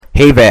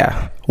Hey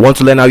there, want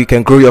to learn how you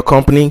can grow your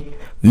company,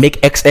 make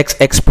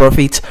XXX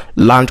profit,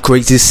 land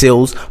crazy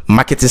sales,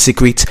 marketing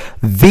secrets?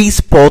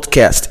 This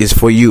podcast is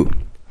for you.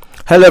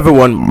 Hello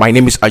everyone, my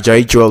name is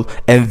Ajayi Joel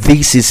and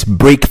this is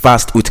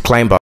Breakfast with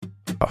Climber,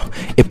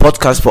 a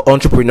podcast for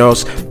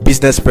entrepreneurs,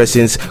 business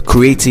persons,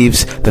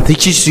 creatives that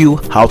teaches you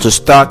how to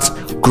start,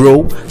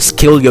 grow,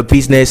 scale your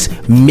business,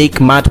 make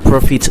mad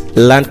profit,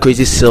 land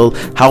crazy sale,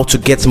 how to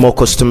get more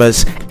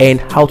customers, and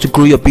how to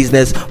grow your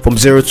business from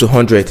 0 to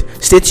 100.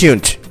 Stay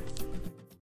tuned.